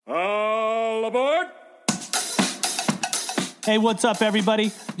Hey, what's up,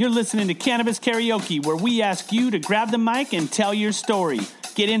 everybody? You're listening to Cannabis Karaoke, where we ask you to grab the mic and tell your story.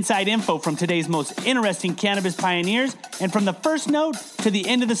 Get inside info from today's most interesting cannabis pioneers, and from the first note to the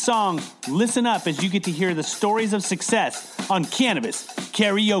end of the song, listen up as you get to hear the stories of success on Cannabis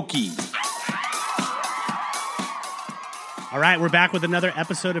Karaoke. All right, we're back with another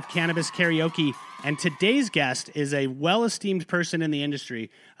episode of Cannabis Karaoke, and today's guest is a well-esteemed person in the industry.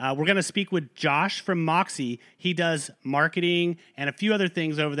 We're going to speak with Josh from Moxie. He does marketing and a few other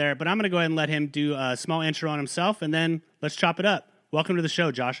things over there, but I'm going to go ahead and let him do a small intro on himself, and then let's chop it up. Welcome to the show,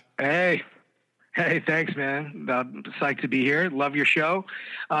 Josh. Hey, thanks, man. I'm psyched to be here. Love your show.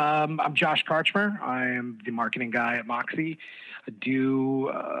 I'm Josh Karchmer. I am the marketing guy at Moxie. I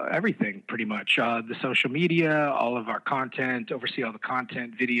do everything pretty much. The social media, all of our content, oversee all the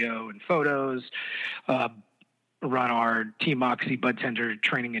content, video and photos, run our Team Moxie Bud Tender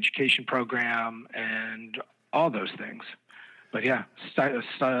training education program, and all those things. But yeah,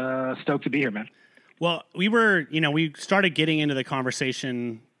 stoked to be here, man. Well, we started getting into the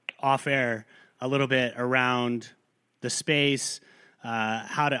conversation off air a little bit around the space,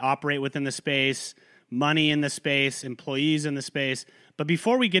 how to operate within the space, money in the space, employees in the space. But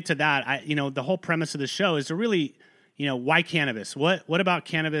before we get to that, the whole premise of the show is to really, why cannabis? What about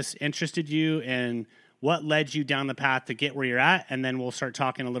cannabis interested you, and what led you down the path to get where you're at? And then we'll start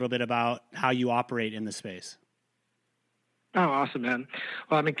talking a little bit about how you operate in the space. Oh, awesome, man.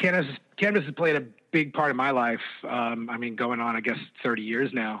 Well, I mean, cannabis has played a big part of my life. Going on, I guess, 30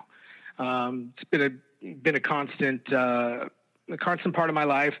 years now. It's been a constant part of my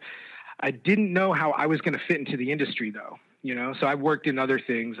life. I didn't know how I was going to fit into the industry, though. So I worked in other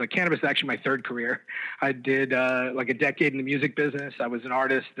things. Like cannabis is actually my third career. I did like a decade in the music business. I was an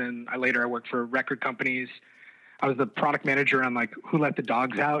artist, and I worked for record companies. I was the product manager on like Who Let the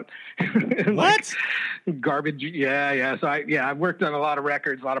Dogs Out. What? Garbage. Yeah. So I worked on a lot of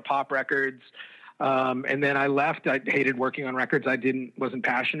records, a lot of pop records. And then I left. I hated working on records I wasn't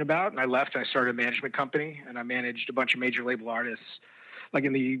passionate about. And I left. I started a management company, and I managed a bunch of major label artists, like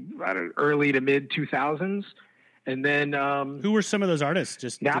in the early to mid 2000s. And then who were some of those artists?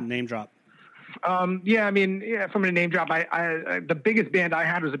 Just name drop. From a name drop, I the biggest band I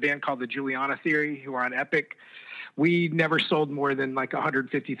had was a band called the Juliana Theory, who are on Epic. We never sold more than like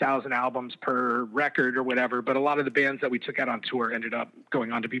 150,000 albums per record or whatever, but a lot of the bands that we took out on tour ended up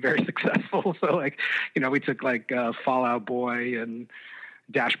going on to be very successful. So we took Fall Out Boy and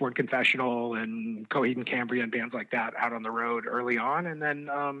Dashboard Confessional and Coheed and Cambria and bands like that out on the road early on, and then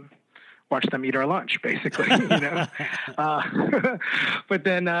watch them eat our lunch, basically. But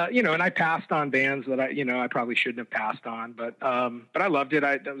then and I passed on bands that I probably shouldn't have passed on, but I loved it.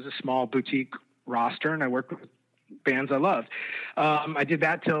 That was a small boutique roster, and I worked with bands I loved. I did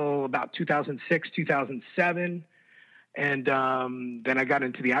that till about 2006, 2007, and then I got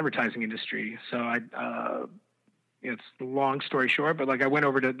into the advertising industry. So it's a long story short, but I went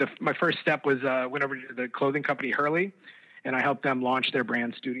over to my first step was went over to the clothing company Hurley, and I helped them launch their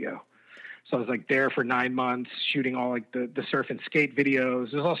brand studio. So I was there for 9 months shooting all the surf and skate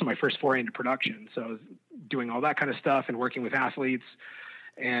videos. It was also my first foray into production. So I was doing all that kind of stuff and working with athletes,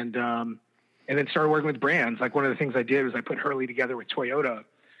 and then started working with brands. Like one of the things I did was I put Hurley together with Toyota,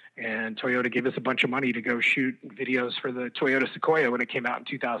 and Toyota gave us a bunch of money to go shoot videos for the Toyota Sequoia when it came out in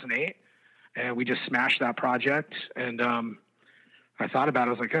 2008. And we just smashed that project. And I thought about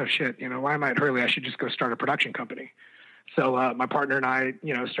it. I was like, oh shit, why am I at Hurley? I should just go start a production company. So my partner and I,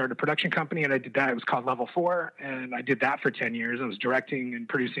 started a production company, and I did that. It was called Level 4, and I did that for 10 years. I was directing and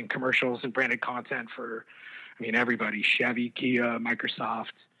producing commercials and branded content for, everybody, Chevy, Kia,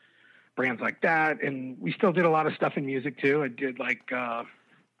 Microsoft, brands like that. And we still did a lot of stuff in music too. I did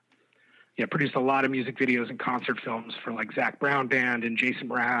produced a lot of music videos and concert films for Zach Brown Band and Jason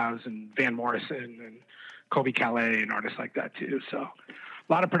Mraz and Van Morrison and Colby Calais and artists like that too. So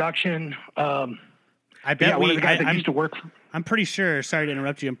a lot of production. I bet one of the guys that used to work. I'm pretty sure. Sorry to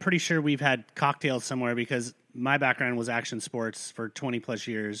interrupt you. I'm pretty sure we've had cocktails somewhere, because my background was action sports for 20 plus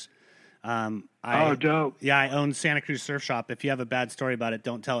years. Dope. Yeah, I own Santa Cruz Surf Shop. If you have a bad story about it,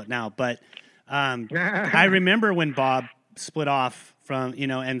 don't tell it now. But I remember when Bob split off from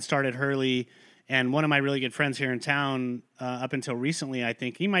and started Hurley, and one of my really good friends here in town, up until recently, I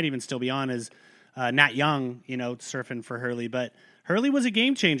think he might even still be on, is Nat Young, surfing for Hurley. But Hurley was a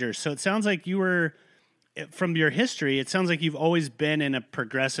game changer. So it sounds like you were. From your history, it sounds like you've always been in a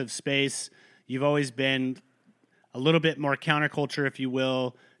progressive space. You've always been a little bit more counterculture, if you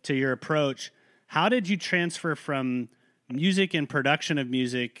will, to your approach. How did you transfer from music and production of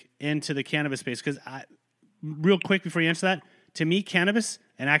music into the cannabis space? Because real quick before you answer that, to me, cannabis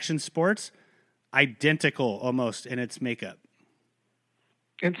and action sports, identical almost in its makeup.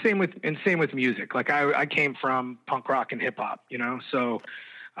 And same with music. Like I came from punk rock and hip hop, so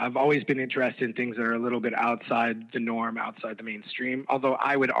I've always been interested in things that are a little bit outside the norm, outside the mainstream. Although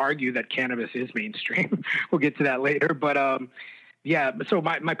I would argue that cannabis is mainstream. We'll get to that later. But yeah, so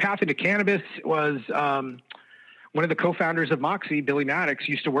my path into cannabis was one of the co-founders of Moxie, Billy Maddox,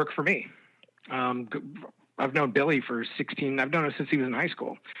 used to work for me. I've known Billy for 16. I've known him since he was in high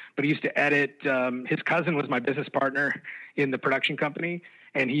school. But he used to edit. His cousin was my business partner in the production company.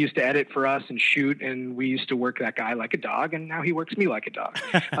 And he used to edit for us and shoot, and we used to work that guy like a dog, and now he works me like a dog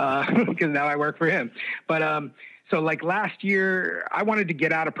because now I work for him. But so like last year, I wanted to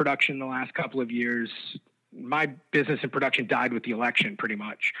get out of production the last couple of years. My business in production died with the election pretty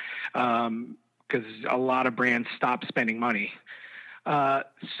much because a lot of brands stopped spending money.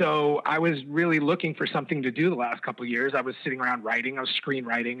 So I was really looking for something to do the last couple of years. I was sitting around writing, I was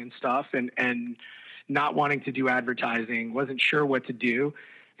screenwriting and stuff, and not wanting to do advertising, wasn't sure what to do.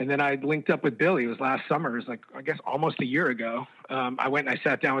 And then I linked up with Billy. It was last summer. It was like, I guess almost a year ago. I went and I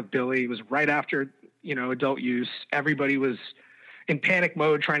sat down with Billy. It was right after, adult use. Everybody was in panic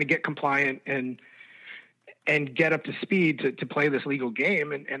mode, trying to get compliant and get up to speed to play this legal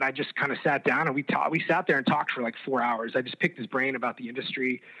game. And I just kind of sat down and we sat there and talked for like 4 hours. I just picked his brain about the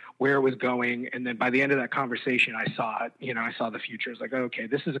industry, where it was going. And then by the end of that conversation, I saw it, I saw the future. I was like, okay,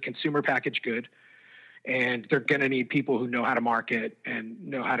 this is a consumer packaged good. And they're going to need people who know how to market and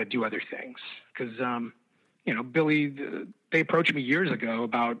know how to do other things. Because, Billy, they approached me years ago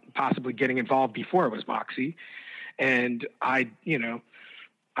about possibly getting involved before it was Moxie. And I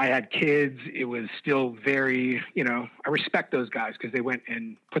had kids. It was still very, I respect those guys because they went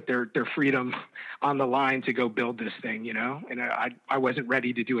and put their freedom on the line to go build this thing, and I wasn't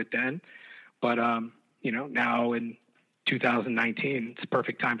ready to do it then. But, now in 2019, it's a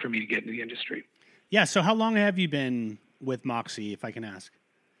perfect time for me to get into the industry. Yeah. So how long have you been with Moxie, if I can ask?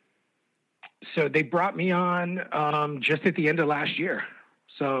 So they brought me on just at the end of last year.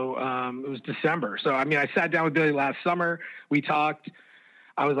 So it was December. So, I sat down with Billy last summer. We talked.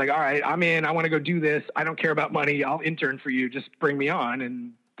 I was like, all right, I'm in. I want to go do this. I don't care about money. I'll intern for you. Just bring me on.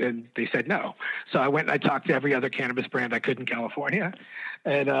 And they said no. So I went and I talked to every other cannabis brand I could in California.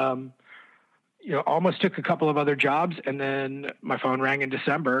 And, almost took a couple of other jobs. And then my phone rang in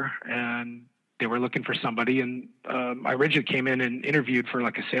December and they were looking for somebody, and I originally came in and interviewed for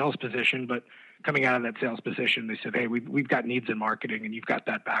like a sales position, but coming out of that sales position, they said, hey, we've got needs in marketing and you've got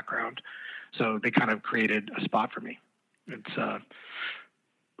that background. So they kind of created a spot for me. It's,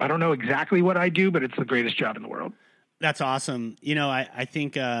 I don't know exactly what I do, but it's the greatest job in the world. That's awesome. I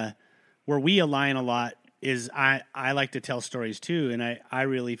think where we align a lot is I like to tell stories too. And I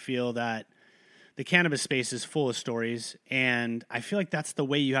really feel that the cannabis space is full of stories, and I feel like that's the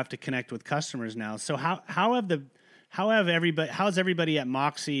way you have to connect with customers now. So how's everybody at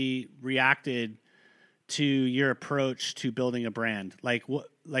Moxie reacted to your approach to building a brand?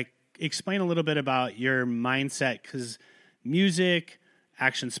 Explain a little bit about your mindset, because music,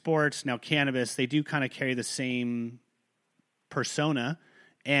 action sports, now cannabis, they do kind of carry the same persona,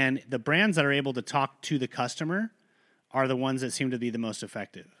 and the brands that are able to talk to the customer are the ones that seem to be the most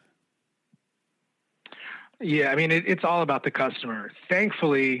effective. Yeah, it's all about the customer.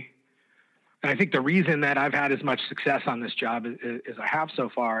 Thankfully, and I think the reason that I've had as much success on this job as I have so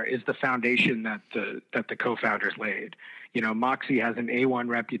far is the foundation that the co-founders laid. Moxie has an A1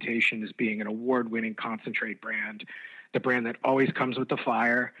 reputation as being an award-winning concentrate brand, the brand that always comes with the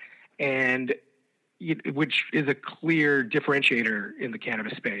fire, and which is a clear differentiator in the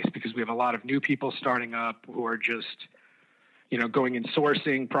cannabis space because we have a lot of new people starting up who are just, going and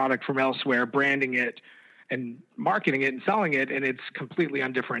sourcing product from elsewhere, branding it, and marketing it and selling it, and it's completely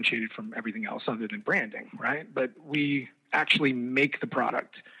undifferentiated from everything else other than branding, right? But we actually make the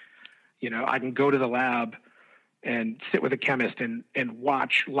product. I can go to the lab and sit with a chemist and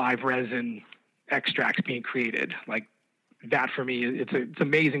watch live resin extracts being created. Like that for me, it's an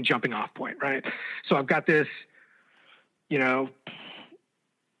amazing jumping off point, right? So I've got this,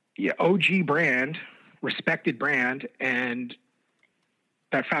 OG brand, respected brand, and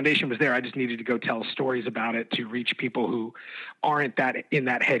that foundation was there. I just needed to go tell stories about it to reach people who aren't in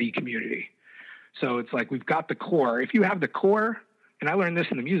that heady community. So it's like, we've got the core. If you have the core, and I learned this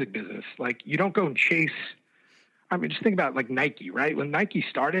in the music business, like you don't go and chase. Just think about like Nike, right? When Nike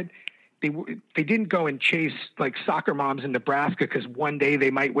started, they didn't go and chase like soccer moms in Nebraska because one day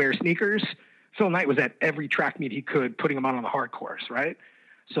they might wear sneakers. Phil Knight was at every track meet he could, putting them on the hardcores, right?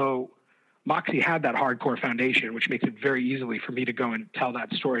 So Moxie had that hardcore foundation, which makes it very easily for me to go and tell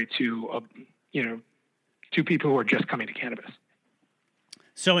that story to, to people who are just coming to cannabis.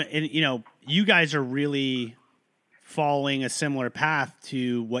 So, you guys are really following a similar path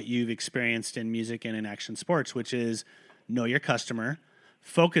to what you've experienced in music and in action sports, which is know your customer,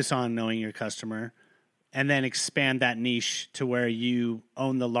 focus on knowing your customer, and then expand that niche to where you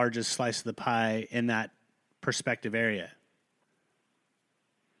own the largest slice of the pie in that perspective area.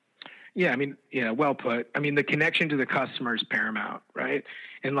 Yeah, I mean, yeah, well put. I mean, the connection to the customer is paramount, right?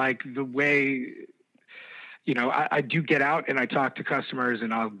 And like the way, you know, I do get out and I talk to customers,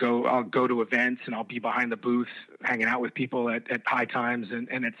 and I'll go to events, and I'll be behind the booth hanging out with people at high times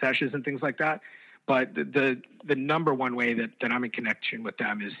and at sessions and things like that. But the number one way that I'm in connection with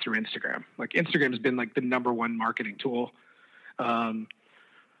them is through Instagram. Like Instagram has been like the number one marketing tool,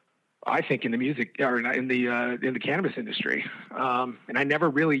 I think, in the music or in the cannabis industry. And I never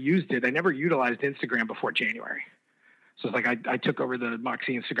really used it. I never utilized Instagram before January. So it's like I took over the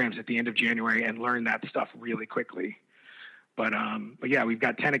Moxie Instagrams at the end of January and learned that stuff really quickly. But yeah, we've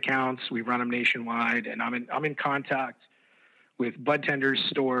got 10 accounts. We run them nationwide, and I'm in contact with bud tenders,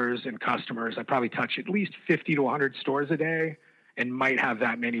 stores, and customers. I probably touch at least 50 to 100 stores a day, and might have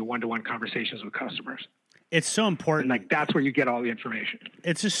that many one-to-one conversations with customers. It's so important. And like that's where you get all the information.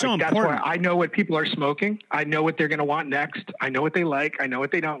 It's just so like, important. That's why I know what people are smoking. I know what they're going to want next. I know what they like. I know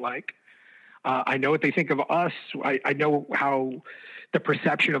what they don't like. I know what they think of us. I know how the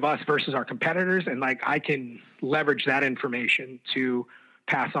perception of us versus our competitors, and like I can leverage that information to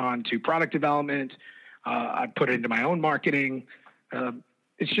pass on to product development. I put it into my own marketing.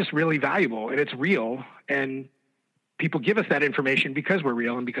 It's just really valuable, and it's real. And people give us that information because we're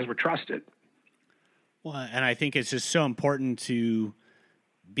real and because we're trusted. Well, and I think it's just so important to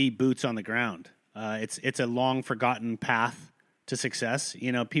be boots on the ground. It's a long forgotten path to success.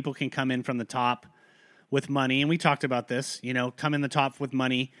 You know, people can come in from the top with money, and we talked about this, you know, come in the top with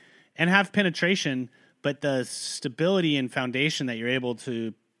money and have penetration, but the stability and foundation that you're able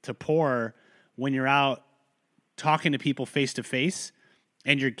to pour when you're out talking to people face to face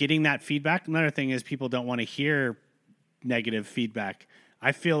and you're getting that feedback. Another thing is people don't want to hear negative feedback.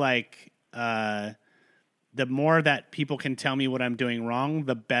 I feel like the more that people can tell me what I'm doing wrong,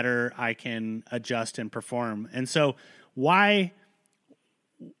 the better I can adjust and perform. And so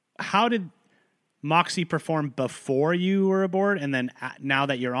how did Moxie perform before you were aboard, and then now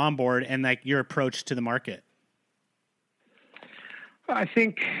that you're on board, and like your approach to the market? I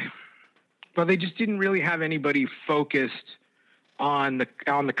think, well, they just didn't really have anybody focused on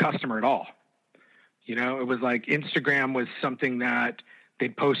the customer at all. You know, it was like Instagram was something that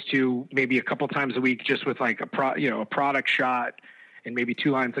they'd post to maybe a couple times a week, just with like a product shot and maybe 2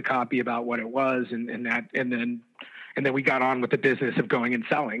 lines of copy about what it was, and then we got on with the business of going and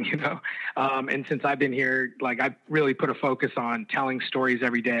selling, you know? And since I've been here, like I've really put a focus on telling stories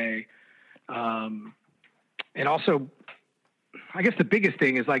every day. And also, I guess the biggest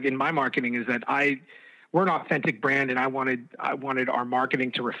thing is like in my marketing is that we're an authentic brand, and I wanted our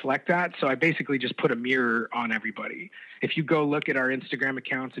marketing to reflect that. So I basically just put a mirror on everybody. If you go look at our Instagram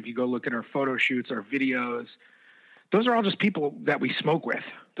accounts, if you go look at our photo shoots, our videos, those are all just people that we smoke with.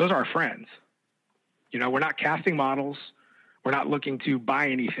 Those are our friends. You know, we're not casting models. We're not looking to buy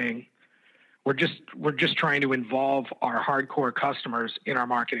anything. We're just trying to involve our hardcore customers in our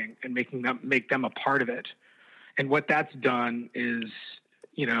marketing and make them a part of it. And what that's done is,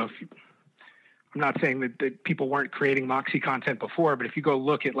 you know, I'm not saying that people weren't creating Moxie content before, but if you go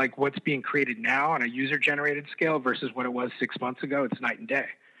look at like what's being created now on a user generated scale versus what it was 6 months ago, it's night and day.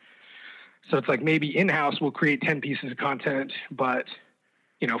 So it's like maybe in-house we'll create 10 pieces of content, but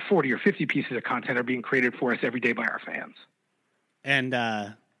you know, 40 or 50 pieces of content are being created for us every day by our fans. And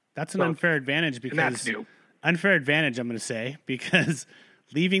that's an unfair advantage, because that's new. Unfair advantage, I'm going to say, because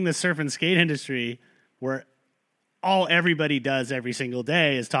leaving the surf and skate industry where all everybody does every single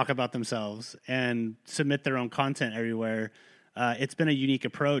day is talk about themselves and submit their own content everywhere. It's been a unique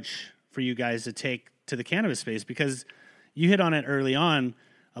approach for you guys to take to the cannabis space, because you hit on it early on.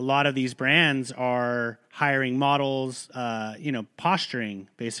 A lot of these brands are hiring models, posturing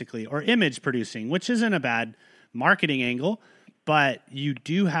basically, or image producing, which isn't a bad marketing angle, but you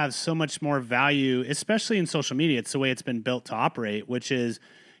do have so much more value, especially in social media. It's the way it's been built to operate, which is,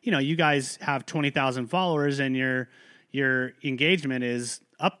 you know, you guys have 20,000 followers and your engagement is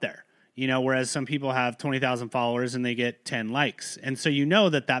up there, you know, whereas some people have 20,000 followers and they get 10 likes. And so you know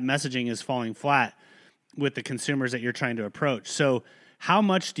that messaging is falling flat with the consumers that you're trying to approach. So how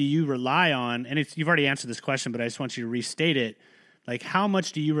much do you rely on, and you've already answered this question, but I just want you to restate it. Like, how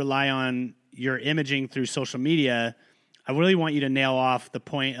much do you rely on your imaging through social media? I really want you to nail off the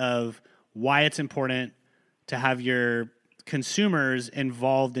point of why it's important to have your consumers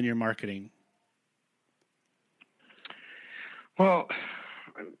involved in your marketing. Well,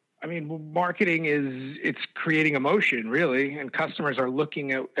 I mean, marketing it's creating emotion, really, and customers are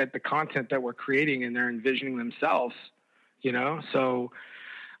looking at the content that we're creating and they're envisioning themselves, So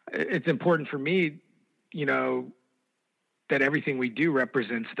it's important for me, that everything we do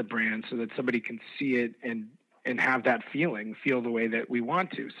represents the brand so that somebody can see it and have that feel the way that we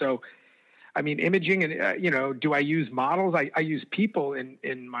want to. So, I mean, imaging and, do I use models? I use people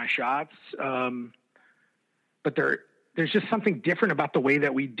in my shots. But there's just something different about the way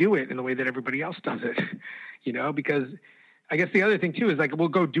that we do it and the way that everybody else does it, because I guess the other thing too is like, we'll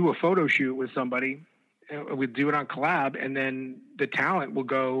go do a photo shoot with somebody, we'll do it on collab, and then the talent will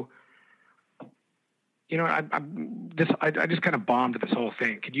go, I just kind of bombed this whole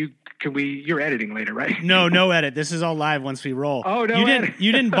thing. You're editing later, right? No edit. This is all live once we roll. Oh, no,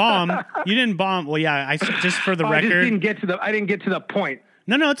 you didn't bomb. You didn't bomb. Well, yeah, I just for the record. I didn't get to the point.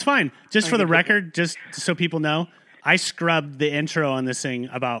 No, it's fine. Just for the record, just so people know, I scrubbed the intro on this thing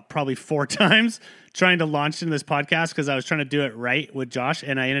about probably 4 times trying to launch into this podcast because I was trying to do it right with Josh,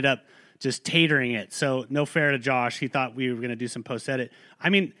 and I ended up just tatering it. So no fair to Josh. He thought we were going to do some post-edit. I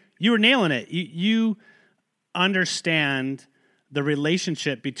mean, you were nailing it. You understand the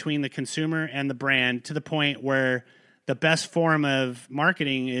relationship between the consumer and the brand to the point where the best form of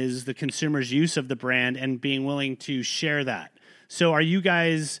marketing is the consumer's use of the brand and being willing to share that. So are you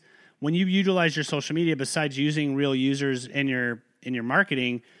guys, when you utilize your social media, besides using real users in your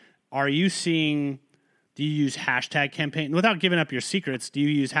marketing, do you use hashtag campaign without giving up your secrets? Do you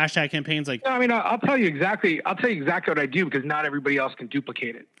use hashtag campaigns like? No, I mean, I'll tell you exactly what I do because not everybody else can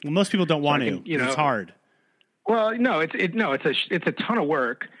duplicate it. Well, most people don't want to. It's hard. Well, no, it's a ton of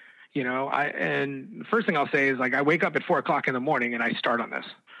work, and the first thing I'll say is like, I wake up at 4:00 in the morning and I start on this,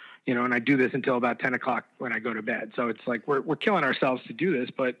 and I do this until about 10:00 when I go to bed. So it's like, we're killing ourselves to do this,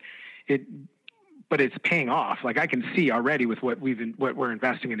 but it's paying off. Like I can see already with what we're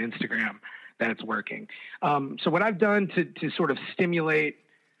investing in Instagram that it's working. So what I've done to sort of stimulate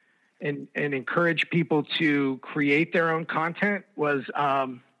and encourage people to create their own content was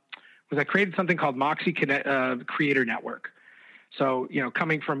I created something called Moxie Creator Network. So,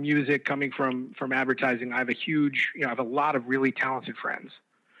 coming from music, coming from advertising, I have a lot of really talented friends.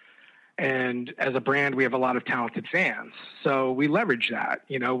 And as a brand, we have a lot of talented fans. So we leverage that.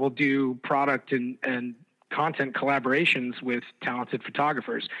 We'll do product and content collaborations with talented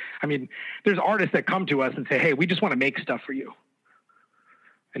photographers. I mean, there's artists that come to us and say, hey, we just want to make stuff for you.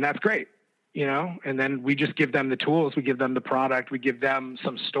 And that's great. And then we just give them the tools, we give them the product, we give them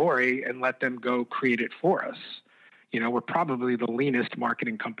some story and let them go create it for us. We're probably the leanest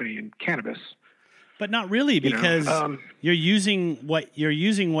marketing company in cannabis. But not really, because you're using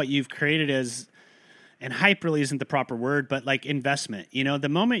what you've created as, and hype really isn't the proper word, but like investment. The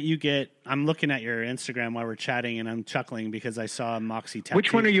moment you get, I'm looking at your Instagram while we're chatting and I'm chuckling because I saw a Moxie tattoo.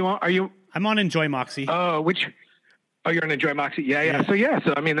 Which one are you on? I'm on Enjoy Moxie. Oh, you're going to enjoy Moxie. Yeah.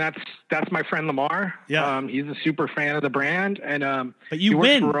 So I mean, that's my friend Lamar. Yeah. He's a super fan of the brand, and but you he works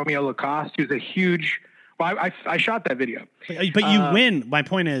win for Romeo Lacoste, who's a huge. Well, I shot that video. But you win. My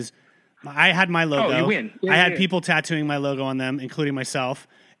point is, I had my logo. Oh, you win. I had people tattooing my logo on them, including myself,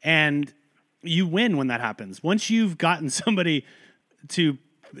 and you win when that happens. Once you've gotten somebody to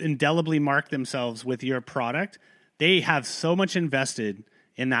indelibly mark themselves with your product, they have so much invested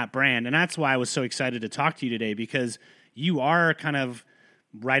in that brand. And that's why I was so excited to talk to you today, because you are kind of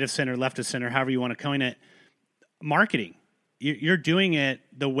right of center, left of center, however you want to coin it, marketing. You're doing it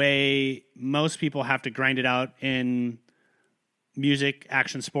the way most people have to grind it out in music,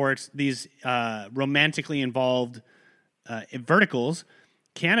 action sports, these romantically involved verticals.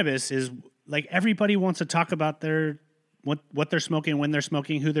 Cannabis is like, everybody wants to talk about what they're smoking, when they're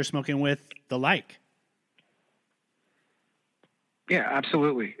smoking, who they're smoking with, the like. Yeah,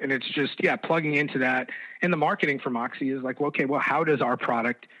 absolutely. And it's just, plugging into that. And the marketing for Moxie is like, well, okay, well, how does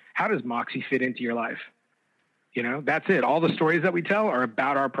Moxie fit into your life? That's it. All the stories that we tell are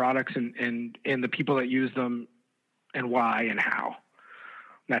about our products and the people that use them and why and how.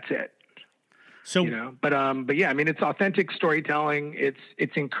 That's it. So, but yeah, I mean, it's authentic storytelling.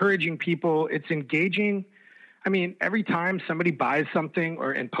 It's encouraging people. It's engaging. I mean, every time somebody buys something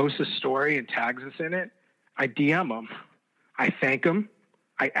and posts a story and tags us in it, I DM them. I thank them.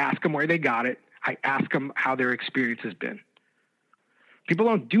 I ask them where they got it. I ask them how their experience has been. People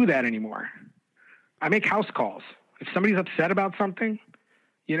don't do that anymore. I make house calls. If somebody's upset about something,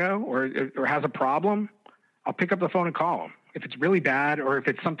 or has a problem, I'll pick up the phone and call them. If it's really bad, or if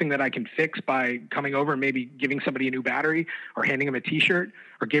it's something that I can fix by coming over and maybe giving somebody a new battery or handing them a T-shirt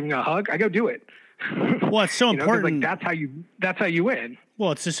or giving them a hug, I go do it. Well, it's so important. Like that's how you win.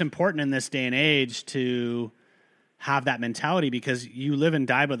 Well, it's just important in this day and age to have that mentality because you live and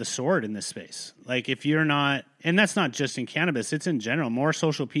die by the sword in this space. Like if you're not, and that's not just in cannabis, it's in general, more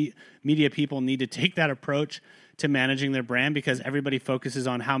social media people need to take that approach to managing their brand because everybody focuses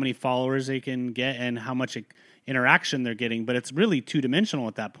on how many followers they can get and how much interaction they're getting. But it's really two-dimensional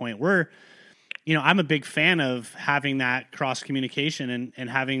at that point. I'm a big fan of having that cross communication and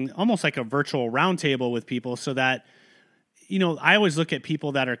having almost like a virtual roundtable with people so that, I always look at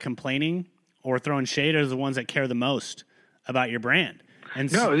people that are complaining or throwing shade as the ones that care the most about your brand. And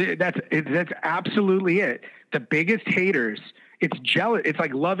that's absolutely it. The biggest haters, it's jealous. It's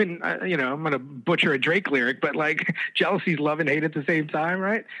like love and, I'm going to butcher a Drake lyric, but like jealousy is love and hate at the same time,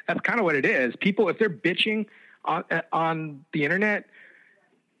 right? That's kind of what it is. People, if they're bitching on the internet,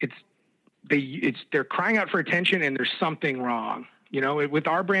 they're crying out for attention and there's something wrong. With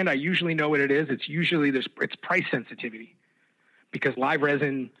our brand, I usually know what it is. It's usually it's price sensitivity because live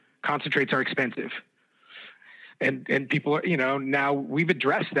resin concentrates are expensive. And people are, now we've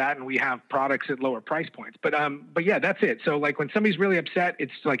addressed that and we have products at lower price points, but yeah, that's it. So like when somebody's really upset,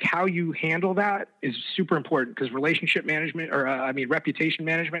 it's like how you handle that is super important because relationship management reputation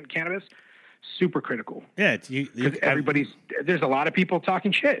management in cannabis, super critical. Yeah. There's a lot of people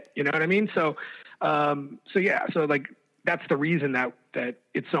talking shit, you know what I mean? So like that's the reason that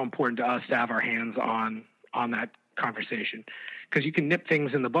it's so important to us to have our hands on that conversation. Because you can nip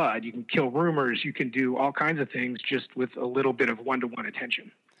things in the bud. You can kill rumors. You can do all kinds of things just with a little bit of one-to-one attention.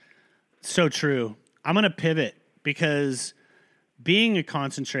 So true. I'm going to pivot because being a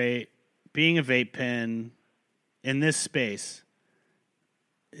concentrate, being a vape pen in this space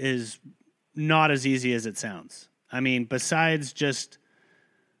is not as easy as it sounds. I mean, besides just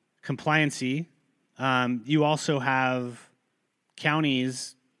compliancy, you also have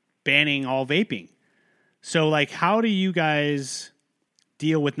counties banning all vaping. So, like, how do you guys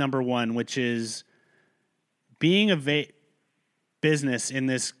deal with number one, which is being a vape business in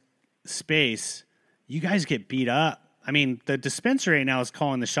this space? You guys get beat up. I mean, the dispensary right now is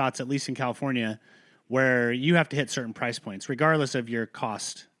calling the shots, at least in California, where you have to hit certain price points, regardless of your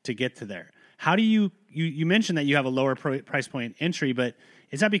cost to get to there. How do you mentioned that you have a lower price point entry, but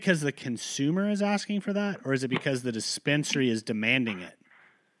is that because the consumer is asking for that, or is it because the dispensary is demanding it?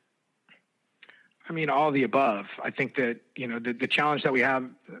 I mean, all of the above. I think that, the challenge that we have,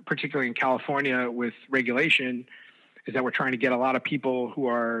 particularly in California with regulation, is that we're trying to get a lot of people who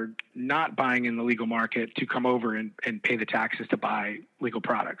are not buying in the legal market to come over and pay the taxes to buy legal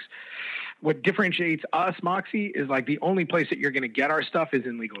products. What differentiates us, Moxie, is like the only place that you're going to get our stuff is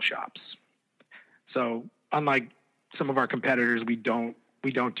in legal shops. So unlike some of our competitors, we don't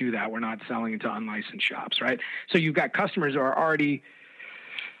do that. We're not selling into unlicensed shops, right? So you've got customers who are already,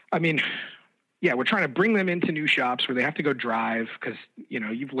 we're trying to bring them into new shops where they have to go drive because,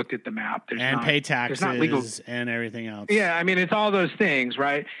 you've looked at the map. Pay taxes and everything else. Yeah, it's all those things,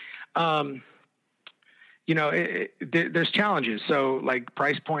 right? There's challenges. So, like,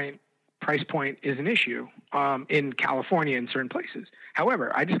 price point is an issue in California in certain places.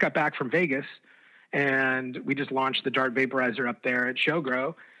 However, I just got back from Vegas, and we just launched the Dart Vaporizer up there at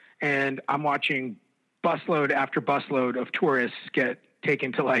Showgrow, and I'm watching busload after busload of tourists get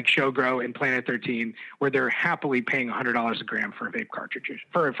taken to like Showgrow and Planet 13, where they're happily paying $100 a gram for a vape cartridge,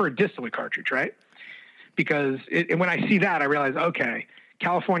 for a distillate cartridge, right? Because and when I see that, I realize, okay,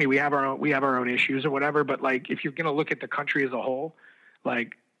 California, we have our own issues or whatever, but like if you're going to look at the country as a whole,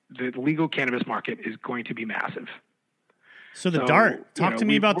 like the legal cannabis market is going to be massive. So the Dart, talk to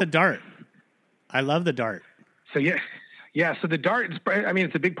me about the Dart. I love the Dart. So yeah. So the Dart,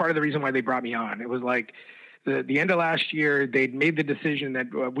 it's a big part of the reason why they brought me on. It was like, the end of last year, they'd made the decision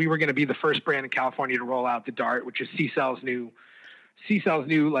that we were going to be the first brand in California to roll out the Dart, which is CCELL's new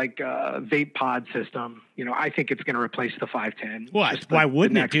like vape pod system. I think it's going to replace the 510. What? Why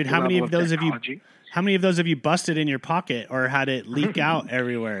wouldn't it, dude? How many of those have you busted in your pocket or had it leak out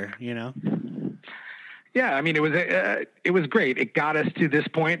everywhere? Yeah, it was great. It got us to this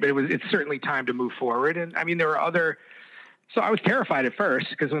point, but it's certainly time to move forward. And there were other. So I was terrified at first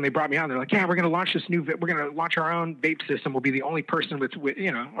because when they brought me on, they're like, yeah, we're going to launch we're going to launch our own vape system. We'll be the only person with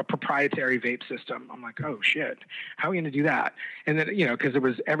a proprietary vape system. I'm like, oh shit, how are we going to do that? And then, cause there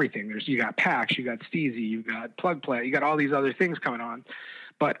was everything. You got PAX, you got Steezy, you got Plug Play, you got all these other things coming on.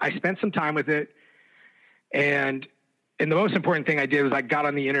 But I spent some time with it. And the most important thing I did was I got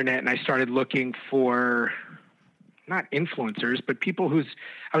on the internet and I started looking for not influencers, but people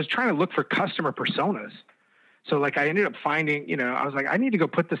I was trying to look for customer personas. So like I ended up finding, I was like, I need to go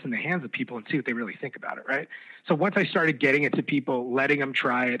put this in the hands of people and see what they really think about it, right? So once I started getting it to people, letting them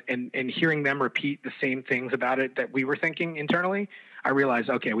try it and hearing them repeat the same things about it that we were thinking internally, I realized,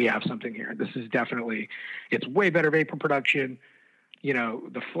 okay, we have something here. This is definitely, it's way better vapor production.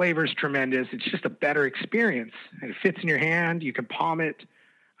 The flavor's tremendous. It's just a better experience. And it fits in your hand. You can palm it.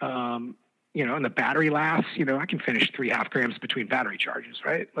 And the battery lasts, I can finish 3.5 grams between battery charges,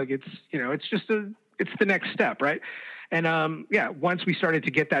 right? Like it's the next step, right? And once we started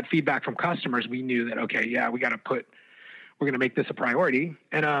to get that feedback from customers, we knew that, okay, yeah, we're going to make this a priority.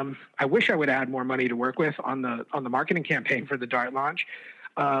 And I wish I would add more money to work with on the marketing campaign for the Dart launch.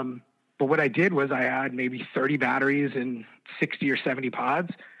 But what I did was I had maybe 30 batteries and 60 or 70 pods.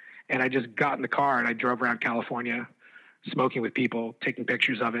 And I just got in the car and I drove around California smoking with people, taking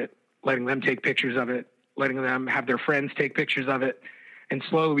pictures of it, letting them take pictures of it, letting them have their friends take pictures of it. And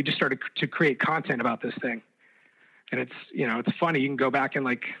slowly we just started to create content about this thing. And it's funny. You can go back and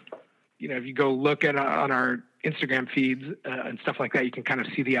if you go look at on our Instagram feeds and stuff like that, you can kind of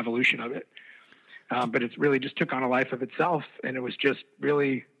see the evolution of it. But it's really just took on a life of itself. And it was just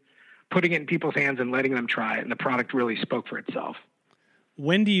really putting it in people's hands and letting them try it. And the product really spoke for itself.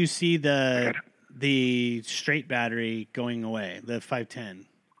 When do you see the straight battery going away, the 510?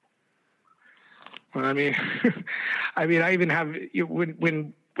 Well, I mean, I even have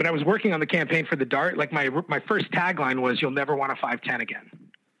when I was working on the campaign for the Dart, like my first tagline was, "You'll never want a 510 again."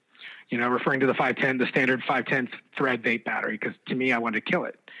 Referring to the 510, the standard 510 thread vape battery, because to me, I wanted to kill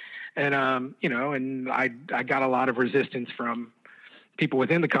it. And and I got a lot of resistance from people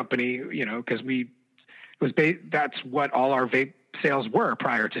within the company, because that's what all our vape sales were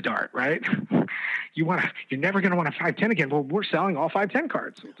prior to Dart, right? You're never going to want a 510 again. Well, we're selling all 510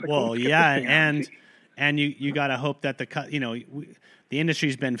 cards. So it's like, well, yeah, and you got to hope that the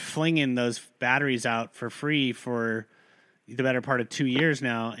industry's been flinging those batteries out for free for the better part of 2 years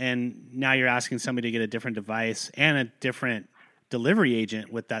now, and now you're asking somebody to get a different device and a different delivery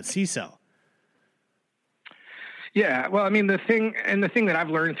agent with that C-cell. Yeah, well, I mean, the thing that I've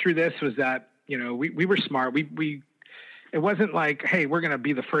learned through this was that we were smart. It wasn't like, hey, we're going to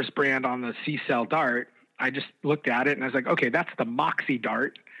be the first brand on the C-Cell Dart. I just looked at it and I was like, okay, that's the Moxie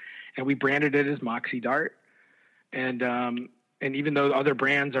Dart. And we branded it as Moxie Dart. And even though other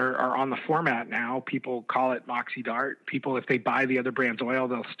brands are on the format now, people call it Moxie Dart. People, if they buy the other brand's oil,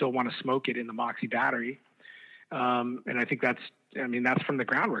 they'll still want to smoke it in the Moxie battery. And I think that's from the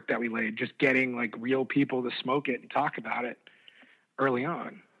groundwork that we laid, just getting like real people to smoke it and talk about it early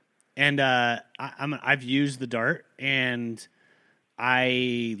on. And I've used the Dart, and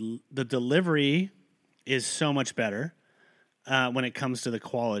the delivery is so much better when it comes to the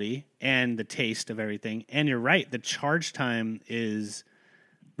quality and the taste of everything. And you're right, the charge time is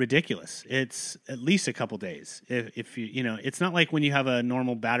ridiculous. It's at least a couple days. If it's not like when you have a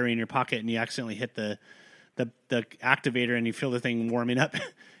normal battery in your pocket and you accidentally hit the activator and you feel the thing warming up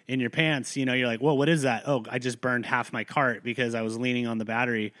in your pants. You're like, whoa, what is that? Oh, I just burned half my cart because I was leaning on the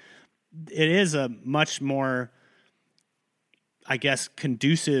battery. It is a much more, I guess,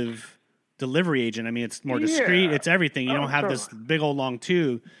 conducive delivery agent. I mean, it's more discreet. Yeah. It's everything. You don't have this big old long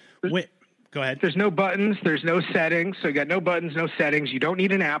tube. Go ahead. There's no buttons. There's no settings. So you got no buttons, no settings. You don't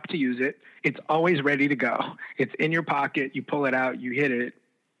need an app to use it. It's always ready to go. It's in your pocket. You pull it out. You hit it.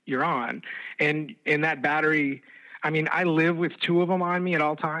 You're on. And in that battery, I mean, I live with 2 of them on me at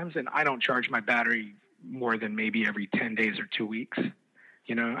all times, and I don't charge my battery more than maybe every 10 days or 2 weeks.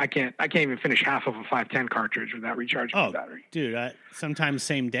 I can't even finish half of a 510 cartridge without recharging the battery. Dude, sometimes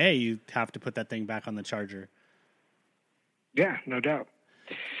same day you have to put that thing back on the charger. Yeah, no doubt.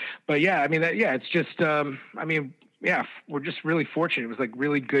 But yeah, I mean, it's just, we're just really fortunate. It was like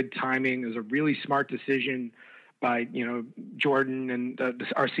really good timing. It was a really smart decision by, Jordan and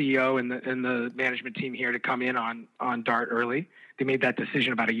our CEO and the management team here to come in on Dart early. They made that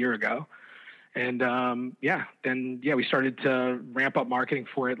decision about a year ago. And, we started to ramp up marketing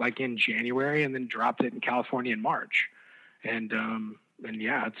for it like in January, and then dropped it in California in March. And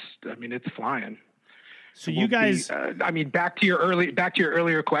it's flying. So you guys, back to your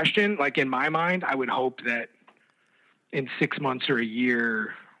earlier question, like in my mind, I would hope that in 6 months or a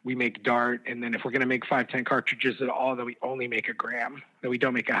year we make Dart. And then if we're going to make 510 cartridges at all, that we only make 1 gram, that we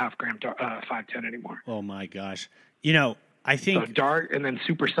don't make a 0.5 gram 510 anymore. Oh my gosh. I think so Dart and then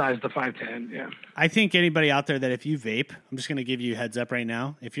supersize the 510. Yeah. I think anybody out there that if you vape, I'm just going to give you a heads up right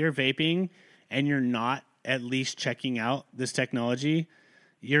now. If you're vaping and you're not at least checking out this technology,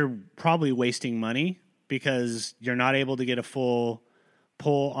 you're probably wasting money because you're not able to get a full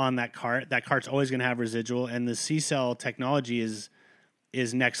pull on that cart. That cart's always going to have residual, and the C-cell technology is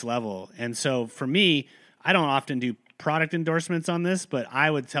next level. And so for me, I don't often do product endorsements on this, but I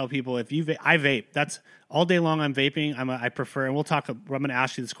would tell people if you I vape, that's all day long. I'm vaping. I prefer, and we'll talk. I'm going to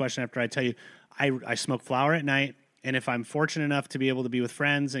ask you this question after I tell you. I smoke flower at night, and if I'm fortunate enough to be able to be with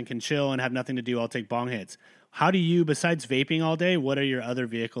friends and can chill and have nothing to do, I'll take bong hits. How do you, besides vaping all day, what are your other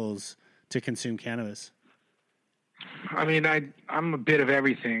vehicles to consume cannabis? I mean, I'm a bit of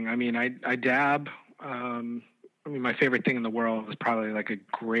everything. I mean, I dab. I mean, my favorite thing in the world is probably like a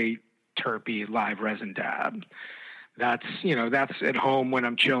great terpy live resin dab. That's at home when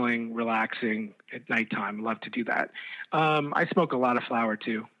I'm chilling, relaxing at nighttime. Love to do that. I smoke a lot of flower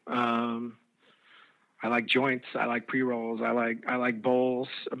too. I like joints. I like pre-rolls. I like bowls.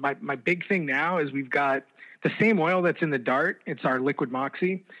 My big thing now is we've got the same oil that's in the Dart. It's our liquid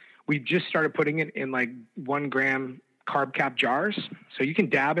Moxie. We just started putting it in like 1 gram carb cap jars. So you can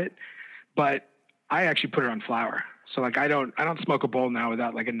dab it, but I actually put it on flower. So like I don't smoke a bowl now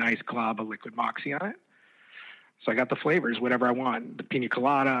without like a nice glob of liquid Moxie on it. So I got the flavors, whatever I want, the pina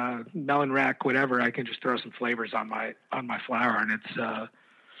colada, melon rack, whatever. I can just throw some flavors on my flower, and it's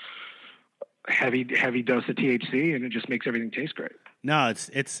heavy dose of THC, and it just makes everything taste great. No,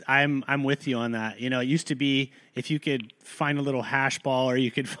 I'm with you on that. You know, it used to be if you could find a little hash ball or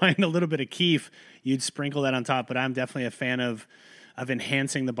you could find a little bit of keef, you'd sprinkle that on top. But I'm definitely a fan of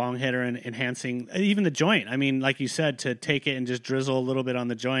enhancing the bong hitter and enhancing even the joint. I mean, like you said, to take it and just drizzle a little bit on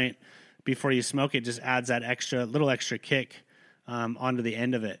the joint before you smoke it just adds that little extra kick onto the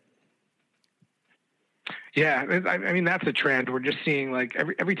end of it. Yeah, I mean that's a trend. We're just seeing like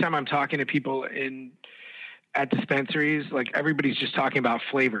every time I'm talking to people at dispensaries, like everybody's just talking about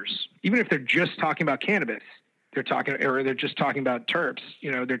flavors. Even if they're just talking about cannabis, they're just talking about terps.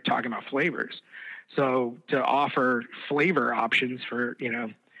 You know, they're talking about flavors. So to offer flavor options for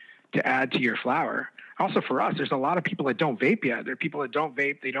to add to your flower. Also for us, there's a lot of people that don't vape yet. There are people that don't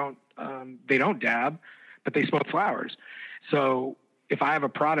vape. They don't dab, but they smoke flowers. So if I have a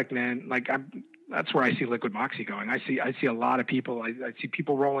product, man, that's where I see liquid Moxie going. I see a lot of people. I see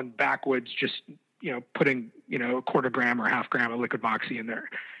people rolling backwoods, just putting a quarter gram or half gram of liquid Moxie in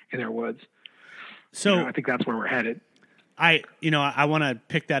their woods. So I think that's where we're headed. I want to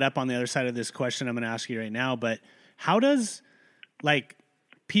pick that up on the other side of this question I'm going to ask you right now. But how does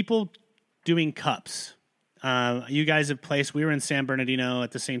people doing cups? You guys have placed. We were in San Bernardino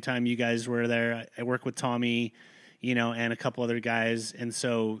at the same time you guys were there. I work with Tommy, and a couple other guys. And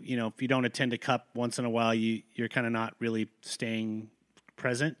so, if you don't attend a cup once in a while, you're kind of not really staying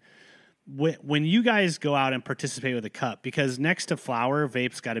present. When you guys go out and participate with a cup, because next to flower,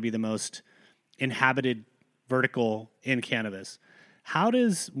 vape's got to be the most inhabited vertical in cannabis. How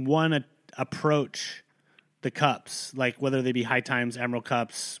does one approach the cups, like whether they be High Times, Emerald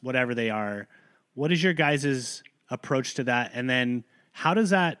cups, whatever they are? What is your guys' approach to that? And then how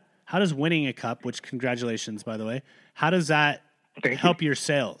does winning a cup, which congratulations, by the way, how does that help your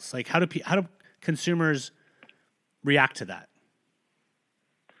sales? Like how do consumers react to that?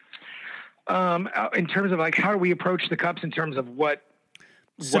 In terms of how do we approach the cups in terms of what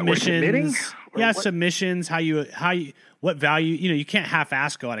submissions? Submissions. What value? You can't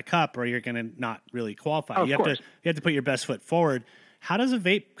half-ass go at a cup, or you're going to not really qualify. Oh, you have to put your best foot forward. How does a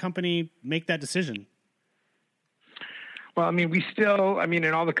vape company make that decision? Well, I mean,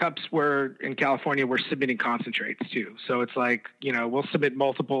 in all the cups in California, we're submitting concentrates too. So it's we'll submit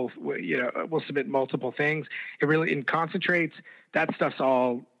multiple things. In concentrates, that stuff's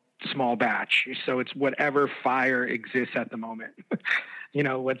all small batch. So it's whatever fire exists at the moment.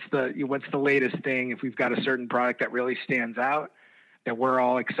 What's the latest thing? If we've got a certain product that really stands out that we're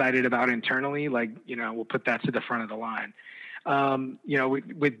all excited about internally, we'll put that to the front of the line.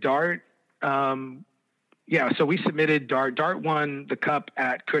 With Dart, so we submitted Dart. Dart won the cup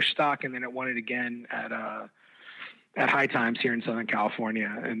at Kushstock, and then it won it again at High Times here in Southern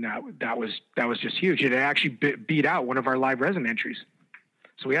California, and that was just huge. It actually beat out one of our live resin entries.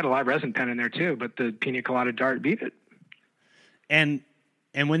 So we had a live resin pen in there too, but the Pina Colada Dart beat it. And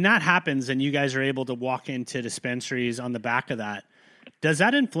when that happens, and you guys are able to walk into dispensaries on the back of that, does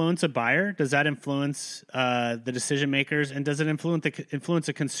that influence a buyer? Does that influence the decision makers? And does it influence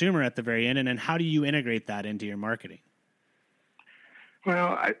a consumer at the very end? And then how do you integrate that into your marketing?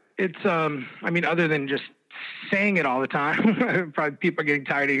 Well, other than just saying it all the time, probably people are getting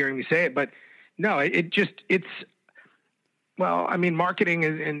tired of hearing me say it, but no, marketing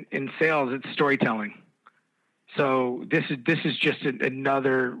is in sales, it's storytelling. So this is just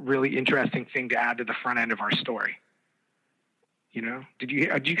another really interesting thing to add to the front end of our story. Have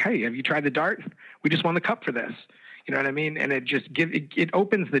you tried the Dart? We just won the cup for this. You know what I mean? And it just it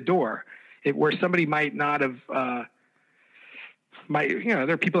opens the door where somebody might not have there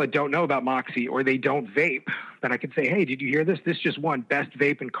are people that don't know about Moxie or they don't vape, that I could say, hey, did you hear this? This just won best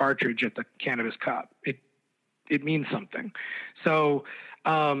vape and cartridge at the Cannabis Cup. It means something. So,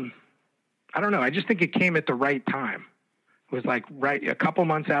 I don't know. I just think it came at the right time. It was like a couple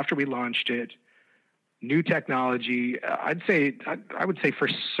months after we launched it, new technology. I would say for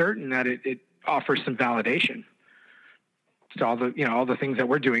certain that it offers some validation to all the things that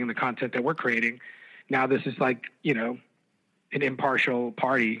we're doing, the content that we're creating. Now this is like, an impartial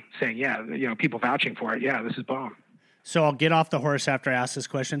party saying, yeah, people vouching for it. Yeah, this is bomb. So I'll get off the horse after I ask this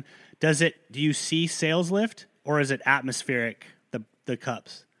question. Do you see sales lift, or is it atmospheric, the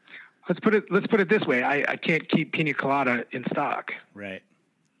cups? Let's put it this way. I can't keep pina colada in stock. Right.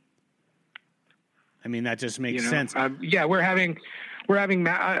 I mean, that just makes sense. We're having,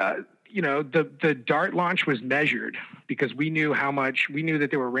 the Dart launch was measured because we knew that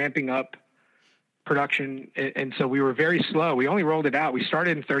they were ramping up production. And so we were very slow. We only rolled it out. We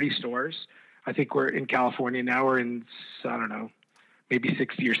started in 30 stores. I think we're in California. Now we're in, I don't know, maybe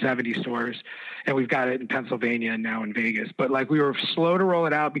 60 or 70 stores. And we've got it in Pennsylvania and now in Vegas. But like, we were slow to roll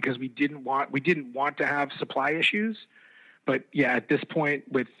it out because we didn't want to have supply issues. But yeah, at this point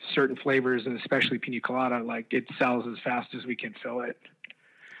with certain flavors and especially pina colada, like it sells as fast as we can fill it.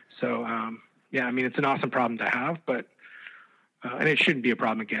 So, it's an awesome problem to have, but, and it shouldn't be a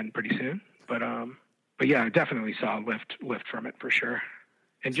problem again pretty soon, but yeah, I definitely saw a lift from it for sure.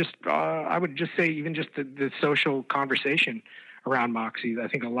 And just, I would just say even just the social conversation around Moxie, I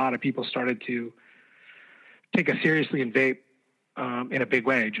think a lot of people started to take us seriously and vape, in a big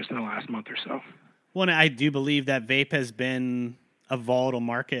way just in the last month or so. Well, I do believe that vape has been a volatile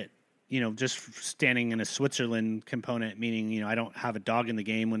market, just standing in a Switzerland component, meaning, I don't have a dog in the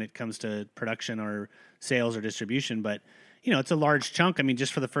game when it comes to production or sales or distribution, but, it's a large chunk. I mean,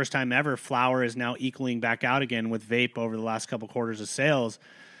 just for the first time ever, flower is now equaling back out again with vape over the last couple quarters of sales.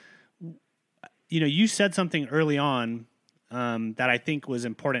 You said something early on that I think was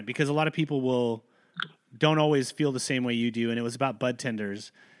important because a lot of people don't always feel the same way you do, and it was about bud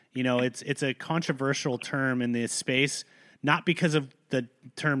tenders. It's a controversial term in this space, not because of the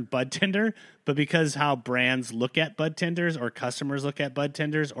term bud tender, but because how brands look at bud tenders or customers look at bud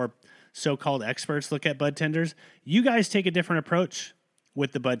tenders or so-called experts look at bud tenders. You guys take a different approach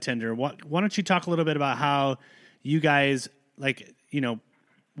with the bud tender. Why don't you talk a little bit about how you guys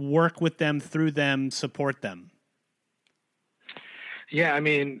work with them, through them, support them? Yeah, I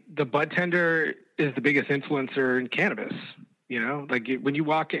mean, the bud tender is the biggest influencer in cannabis. When you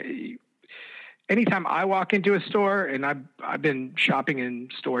walk in, anytime I walk into a store, and I've been shopping in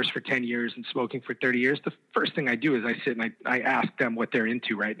stores for 10 years and smoking for 30 years, the first thing I do is I sit and I ask them what they're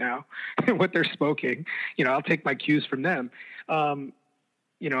into right now and what they're smoking. I'll take my cues from them. And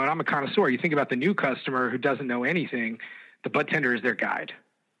I'm a connoisseur. You think about the new customer who doesn't know anything, the bud tender is their guide.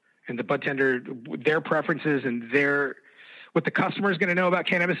 And the bud tender, their preferences and what the customer is going to know about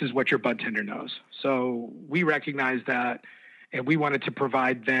cannabis is what your bud tender knows. So we recognize that, and we wanted to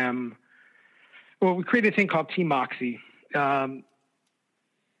provide them. Well, we created a thing called Team Moxie.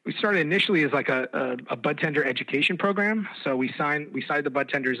 We started initially as like a bud tender education program. So we signed the bud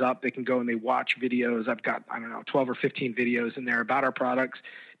tenders up. They can go and they watch videos. I've got, 12 or 15 videos in there about our products.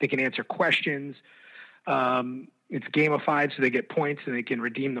 They can answer questions. It's gamified, so they get points and they can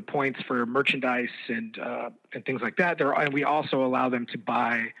redeem the points for merchandise and things like that. And we also allow them to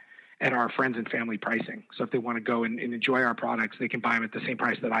buy at our friends and family pricing. So if they want to go and enjoy our products, they can buy them at the same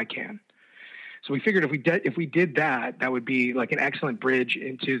price that I can. So we figured if we did that, that would be like an excellent bridge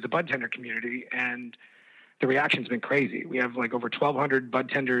into the bud tender community. And the reaction's been crazy. We have like over 1,200 bud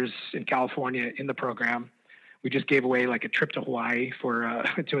tenders in California in the program. We just gave away like a trip to Hawaii to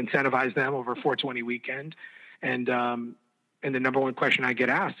incentivize them over 420 weekend. And the number one question I get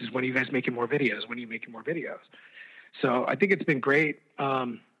asked is, when are you guys making more videos? When are you making more videos? So I think it's been great.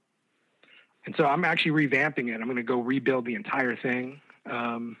 And so I'm actually revamping it. I'm going to go rebuild the entire thing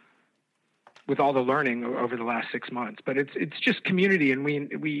with all the learning over the last 6 months. But it's just community, and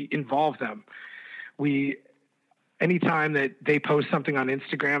we involve them. Anytime that they post something on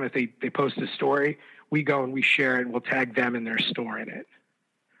Instagram, if they post a story, we go and we share it, and we'll tag them in their store in it.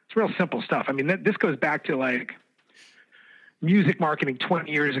 It's real simple stuff. I mean, this goes back to like music marketing 20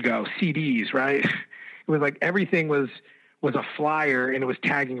 years ago, CDs, right? It was like everything was a flyer, and it was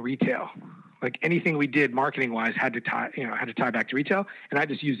tagging retail. Like anything we did marketing wise had to tie back to retail. And I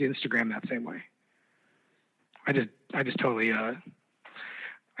just used Instagram that same way. I just totally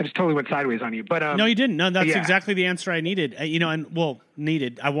went sideways on you, but no, you didn't. No, that's exactly the answer I needed.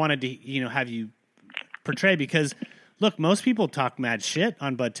 I wanted to, have you portray, because look, most people talk mad shit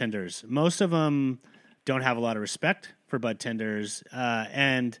on bud tenders. Most of them don't have a lot of respect for bud tenders.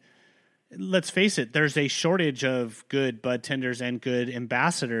 And let's face it, there's a shortage of good bud tenders and good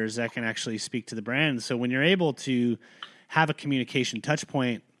ambassadors that can actually speak to the brand. So when you're able to have a communication touch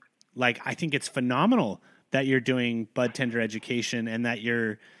point, like, I think it's phenomenal that you're doing bud tender education and that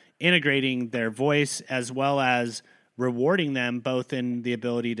you're integrating their voice as well as rewarding them both in the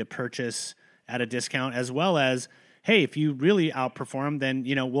ability to purchase at a discount, as well as, hey, if you really outperform, then,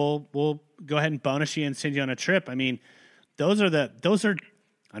 you know, we'll go ahead and bonus you and send you on a trip. I mean, those are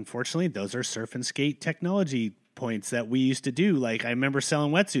unfortunately, those are surf and skate technology points that we used to do. Like, I remember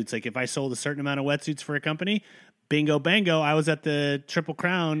selling wetsuits. Like, if I sold a certain amount of wetsuits for a company, bingo bango, I was at the Triple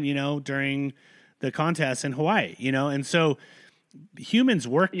Crown, you know, during the contest in Hawaii, you know? And so humans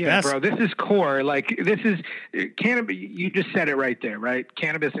work best. Bro, this is core. Like, this is cannabis. You just said it right there, right?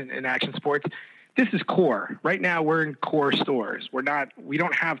 Cannabis and action sports. This is core. Right now we're in core stores. We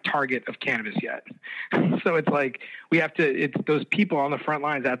don't have Target of cannabis yet. So it's like, it's those people on the front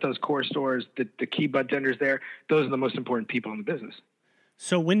lines at those core stores, the key bud tenders there. Those are the most important people in the business.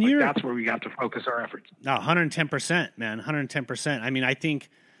 So when that's where we got to focus our efforts. No, 110%, man. 110%. I mean, I think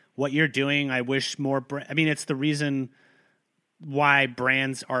what you're doing, I wish more, it's the reason why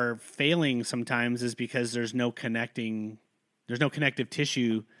brands are failing sometimes is because there's no connective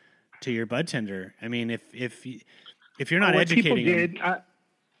tissue to your bud tender. I mean, if you're not educating them.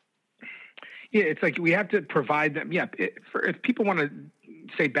 It's like we have to provide them. Yeah. If people want to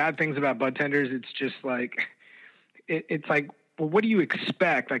say bad things about bud tenders, it's just like, it's like, well, what do you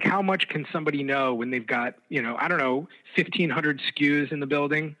expect? Like, how much can somebody know when they've got, you know, I don't know, 1,500 SKUs in the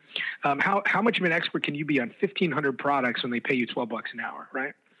building? How much of an expert can you be on 1,500 products when they pay you $12 an hour,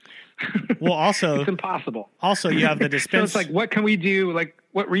 right? Well, also, it's impossible. Also, you have the dispense. So it's like, what can we do? Like,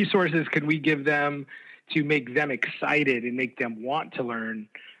 what resources can we give them to make them excited and make them want to learn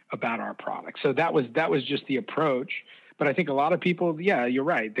about our product? So that was just the approach. But I think a lot of people, yeah, you're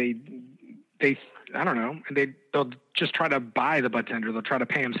right. They I don't know, they'll just try to buy the bud tender. They'll try to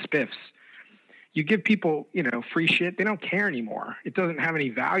pay them spiffs. You give people, you know, free shit, they don't care anymore. It doesn't have any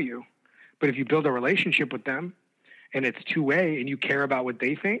value. But if you build a relationship with them and it's two-way and you care about what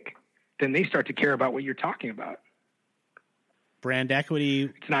they think, then they start to care about what you're talking about. Brand equity.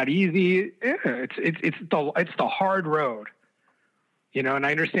 It's not easy. Yeah, it's the hard road. You know, and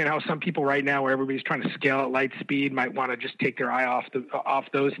I understand how some people right now, where everybody's trying to scale at light speed, might want to just take their eye off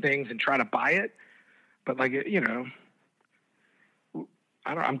those things and try to buy it. But, like, you know,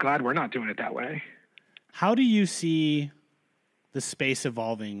 I'm glad we're not doing it that way. How do you see the space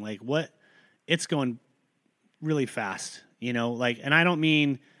evolving? Like, it's going really fast, you know, like, and I don't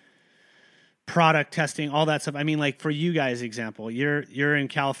mean product testing, all that stuff. I mean, like, for you guys, example, you're in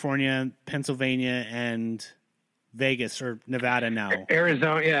California, Pennsylvania, and Vegas or Nevada now.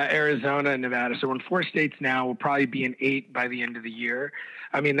 Arizona and Nevada. So we're in 4 states now. We'll probably be in 8 by the end of the year.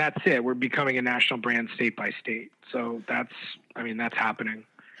 I mean, that's it. We're becoming a national brand state by state. So that's happening.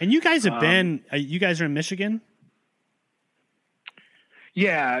 And you guys have you guys are in Michigan?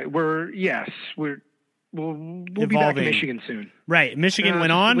 Yeah, we'll be back in Michigan soon. Right. Michigan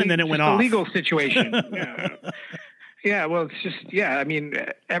went on and then it went off. A legal situation. Yeah, well, it's just, I mean,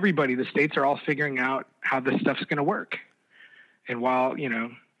 everybody, the states are all figuring out how this stuff's going to work. And while, you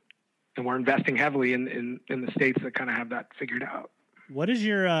know, and we're investing heavily in the states that kind of have that figured out. What is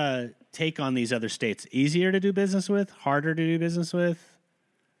your take on these other states? Easier to do business with? Harder to do business with?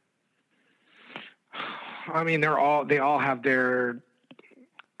 I mean, they all have their,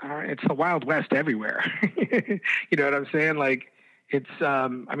 it's the Wild West everywhere. You know what I'm saying? Like, it's,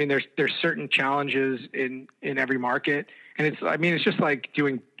 I mean, there's certain challenges in every market, and it's just like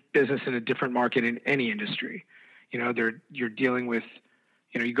doing business in a different market in any industry. You know, you're dealing with,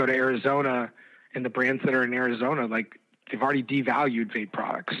 you know, you go to Arizona and the brands that are in Arizona, like, they've already devalued vape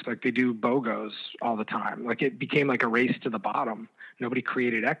products. Like, they do BOGOs all the time. Like, it became like a race to the bottom. Nobody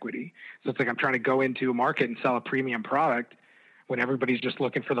created equity. So it's like, I'm trying to go into a market and sell a premium product when everybody's just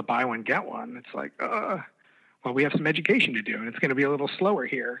looking for the buy one, get one. It's like, well, we have some education to do, and it's going to be a little slower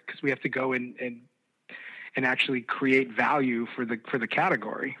here because we have to go and actually create value for the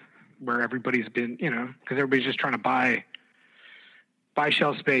category, where everybody's been, you know, because everybody's just trying to buy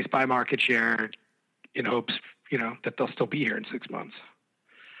shelf space, buy market share in hopes, you know, that they'll still be here in 6 months.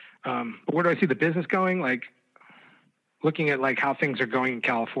 But where do I see the business going? Like, looking at like how things are going in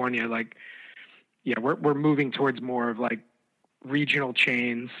California, like, yeah, we're moving towards more of like regional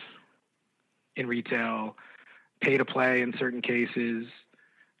chains in retail, pay to play in certain cases.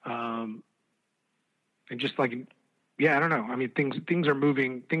 And just like, yeah, I don't know. I mean, things are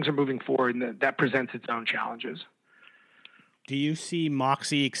moving forward, and that presents its own challenges. Do you see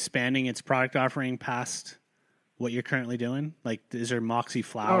Moxie expanding its product offering past what you're currently doing? Like, is there Moxie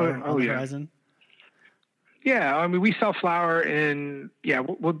flower on the horizon? Yeah, I mean, we sell flower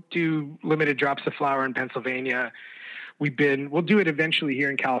we'll do limited drops of flower in Pennsylvania. We'll do it eventually here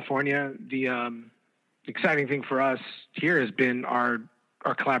in California. The exciting thing for us here has been our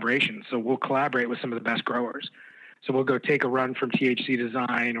collaboration. So we'll collaborate with some of the best growers. So we'll go take a run from THC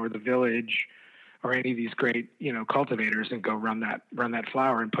Design or The Village or any of these great, cultivators and go run that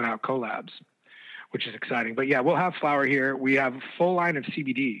flower and put out collabs, which is exciting. But yeah, we'll have flower here. We have a full line of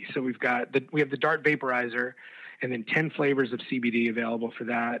CBD. So we have the Dart Vaporizer and then 10 flavors of CBD available for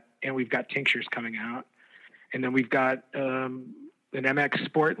that. And we've got tinctures coming out. And then we've got an MX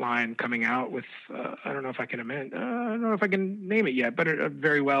Sport line coming out with, I don't know if I can name it yet, but a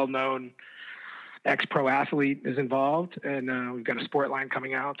very well-known ex-pro athlete is involved. And we've got a sport line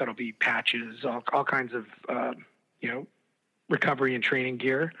coming out that'll be patches, all kinds of, recovery and training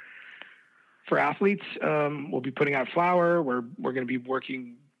gear for athletes. We'll be putting out flower. We're going to be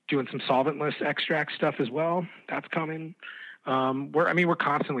doing some solventless extract stuff as well. That's coming. We're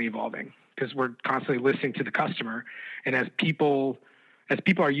constantly evolving because we're constantly listening to the customer. And as people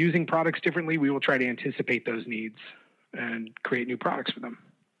are using products differently, we will try to anticipate those needs and create new products for them.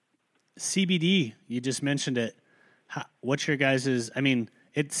 CBD, you just mentioned it. What's your guys's? I mean,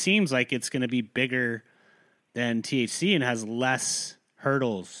 it seems like it's going to be bigger than THC and has less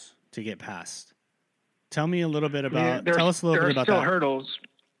hurdles to get past. Tell me a little bit about. Tell us a little bit about that. There are still hurdles.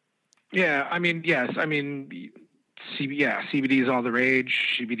 Yeah, I mean, yes, I mean, CBD is all the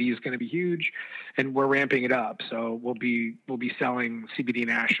rage. CBD is going to be huge, and we're ramping it up. So we'll be selling CBD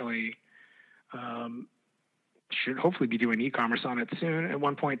nationally. Should hopefully be doing e-commerce on it soon at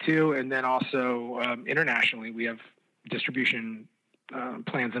 1.2, and then also internationally, we have distribution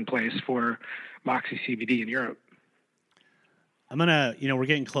plans in place for Moxie CBD in Europe. I'm gonna, we're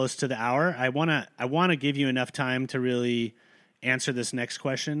getting close to the hour. I wanna give you enough time to really answer this next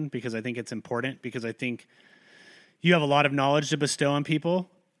question because I think it's important. Because I think you have a lot of knowledge to bestow on people.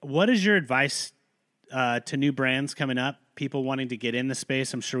 What is your advice to new brands coming up? People wanting to get in the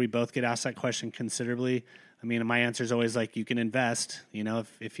space. I'm sure we both get asked that question considerably. I mean, my answer is always like, you can invest,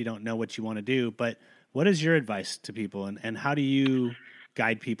 if you don't know what you want to do. But what is your advice to people, and how do you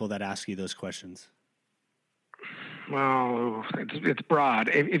guide people that ask you those questions? Well, it's broad.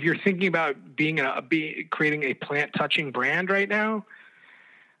 If you're thinking about creating a plant-touching brand right now,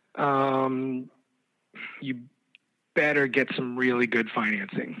 you better get some really good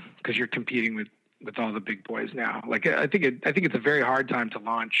financing because you're competing with all the big boys now. Like, I think it's a very hard time to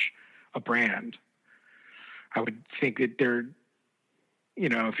launch a brand. I would think that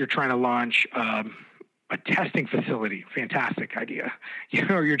if you're trying to launch a testing facility, fantastic idea.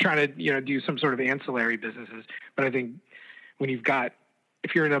 Or you're trying to, do some sort of ancillary businesses. But I think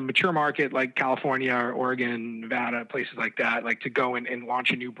if you're in a mature market like California or Oregon, Nevada, places like that, like to go and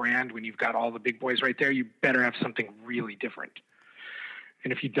launch a new brand when you've got all the big boys right there, you better have something really different.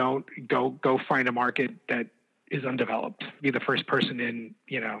 And if you don't, go find a market that is undeveloped. Be the first person in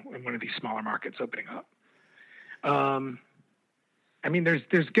one of these smaller markets opening up. There's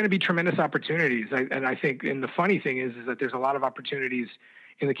going to be tremendous opportunities. I think, and the funny thing is that there's a lot of opportunities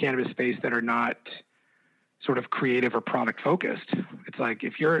in the cannabis space that are not sort of creative or product focused. It's like,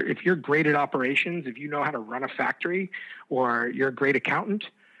 if you're great at operations, if you know how to run a factory, or you're a great accountant,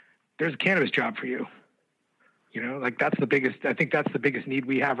 there's a cannabis job for you. That's the biggest need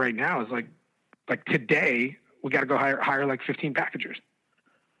we have right now is like today we got to go hire like 15 packagers.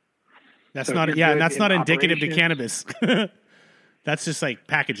 That's not indicative to cannabis. That's just like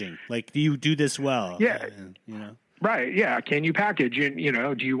packaging. Like, do you do this well? Yeah. Right. Yeah. Can you package? And,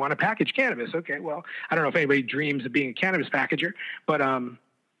 do you want to package cannabis? Okay. Well, I don't know if anybody dreams of being a cannabis packager, but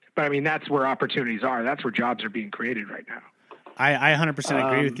I mean, that's where opportunities are. That's where jobs are being created right now. I 100%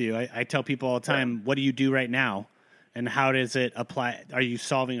 agree with you. I tell people all the time, what do you do right now? And how does it apply? Are you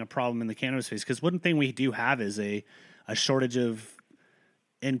solving a problem in the cannabis space? Because one thing we do have is a shortage of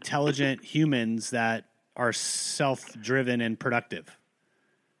intelligent humans that are self-driven and productive.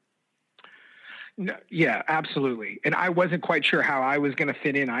 No, yeah, absolutely. And I wasn't quite sure how I was going to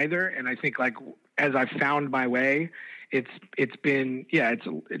fit in either. And I think, like, as I've found my way, it's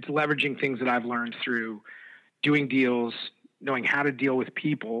leveraging things that I've learned through doing deals, knowing how to deal with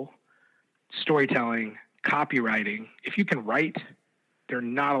people, storytelling, copywriting. If you can write, there are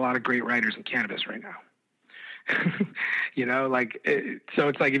not a lot of great writers in cannabis right now. So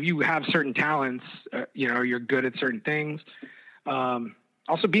it's like, if you have certain talents, you're good at certain things.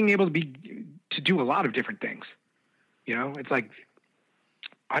 Also being able to do a lot of different things. It's like,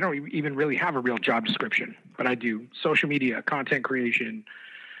 I don't even really have a real job description, but I do social media, content creation,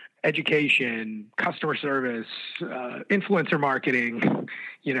 education, customer service, influencer marketing,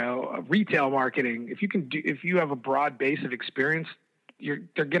 retail marketing. If you have a broad base of experience,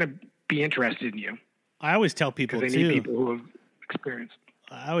 they're going to be interested in you. I always tell people they need people who have experience.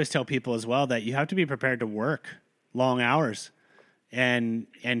 I always tell people as well that you have to be prepared to work long hours and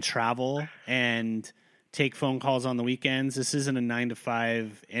travel and take phone calls on the weekends. This isn't a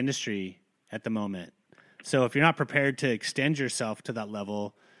 9-to-5 industry at the moment. So if you're not prepared to extend yourself to that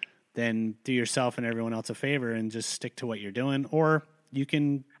level, then do yourself and everyone else a favor and just stick to what you're doing. Or you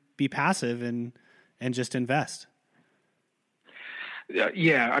can be passive and just invest.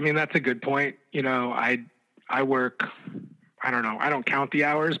 Yeah. I mean, that's a good point. I work, I don't know, I don't count the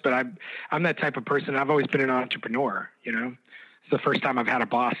hours, but I'm that type of person. I've always been an entrepreneur, It's the first time I've had a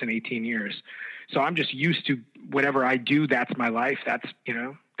boss in 18 years. So I'm just used to whatever I do, that's my life. That's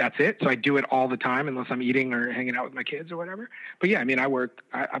it. So I do it all the time unless I'm eating or hanging out with my kids or whatever. But yeah, I mean, I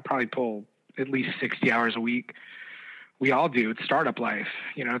probably pull at least 60 hours a week. We all do. It's startup life.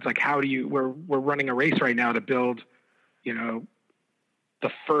 It's like, we're running a race right now to build, the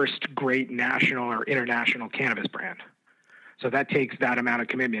first great national or international cannabis brand. So that takes that amount of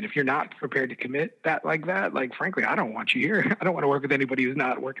commitment. If you're not prepared to commit that, frankly, I don't want you here. I don't want to work with anybody who's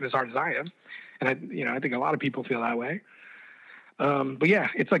not working as hard as I am. And I think a lot of people feel that way. But yeah,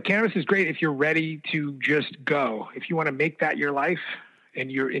 it's like cannabis is great if you're ready to just go. If you want to make that your life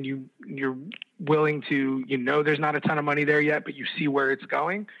and you're willing to, there's not a ton of money there yet, but you see where it's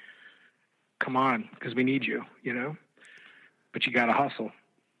going, come on, because we need you, but you got to hustle.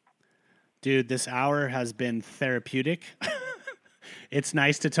 Dude, this hour has been therapeutic. It's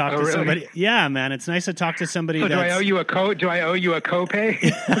nice to talk to really? somebody. Yeah, man. It's nice to talk to somebody. So do I owe you a copay?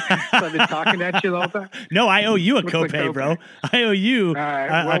 I've been talking at you the whole time. No, I owe you a copay, bro. I owe you a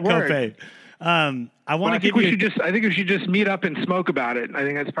copay. I want to give you. I think we should just meet up and smoke about it. I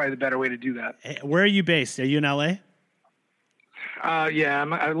think that's probably the better way to do that. Where are you based? Are you in LA? Yeah,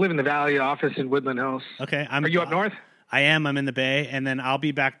 I live in the Valley office in Woodland Hills. Okay, are you up north? I am. I'm in the Bay, and then I'll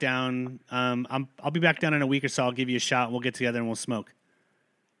be back down. I'll be back down in a week or so. I'll give you a shot. We'll get together and we'll smoke.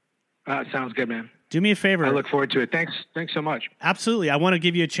 Sounds good, man. Do me a favor. I look forward to it. Thanks so much. Absolutely. I want to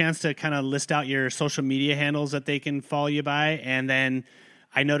give you a chance to kind of list out your social media handles that they can follow you by, and then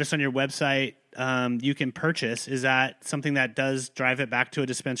I noticed on your website you can purchase. Is that something that does drive it back to a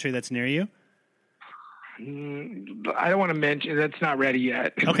dispensary that's near you? I don't want to mention that's not ready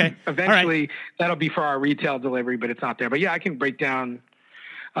yet. Okay. Eventually that'll be for our retail delivery, but it's not there. But yeah, I can break down.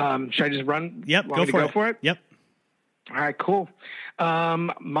 Should I just run? Yep. Go for it. Yep. All right, cool.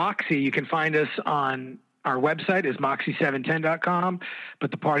 Moxie, you can find us on our website is moxie710.com,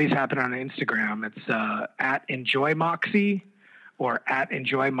 but the parties happen on Instagram. It's at Enjoy Moxie or at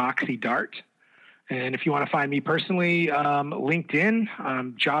Enjoy Moxie Dart. And if you want to find me personally,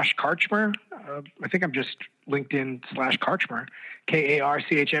 LinkedIn, Josh Karchmer. I think I'm just LinkedIn/Karchmer,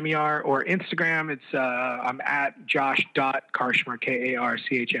 Karchmer, or Instagram. It's I'm at Josh.Karchmer,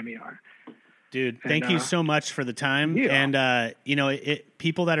 Karchmer. Dude, thank you so much for the time. Yeah. And,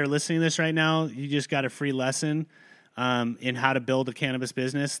 people that are listening to this right now, you just got a free lesson in how to build a cannabis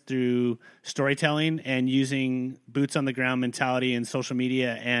business through storytelling and using boots on the ground mentality and social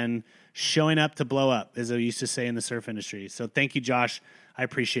media and showing up to blow up, as I used to say in the surf industry. So thank you, Josh. I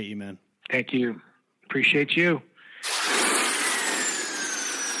appreciate you, man. Thank you. Appreciate you.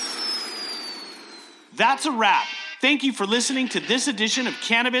 That's a wrap. Thank you for listening to this edition of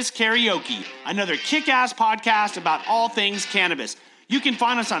Cannabis Karaoke, another kick-ass podcast about all things cannabis. You can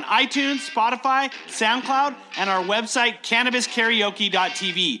find us on iTunes, Spotify, SoundCloud, and our website,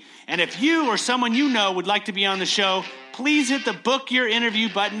 cannabiskaraoke.tv. And if you or someone you know would like to be on the show, please hit the book your interview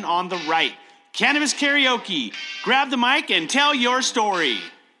button on the right. Cannabis Karaoke. Grab the mic and tell your story.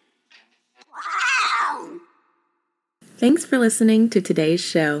 Thanks for listening to today's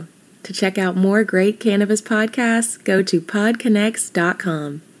show. To check out more great cannabis podcasts, go to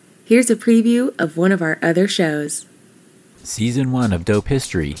podconnects.com. Here's a preview of one of our other shows. Season 1 of Dope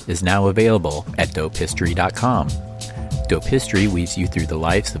History is now available at dopehistory.com. Dope History weaves you through the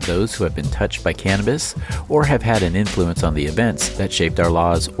lives of those who have been touched by cannabis or have had an influence on the events that shaped our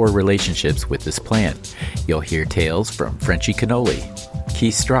laws or relationships with this plant. You'll hear tales from Frenchie Cannoli,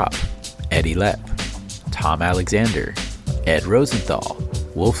 Keith Strop, Eddie Lepp, Tom Alexander, Ed Rosenthal,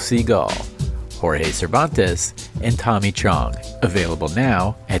 Wolf Seagal, Jorge Cervantes, and Tommy Chong. Available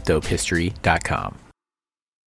now at dopehistory.com.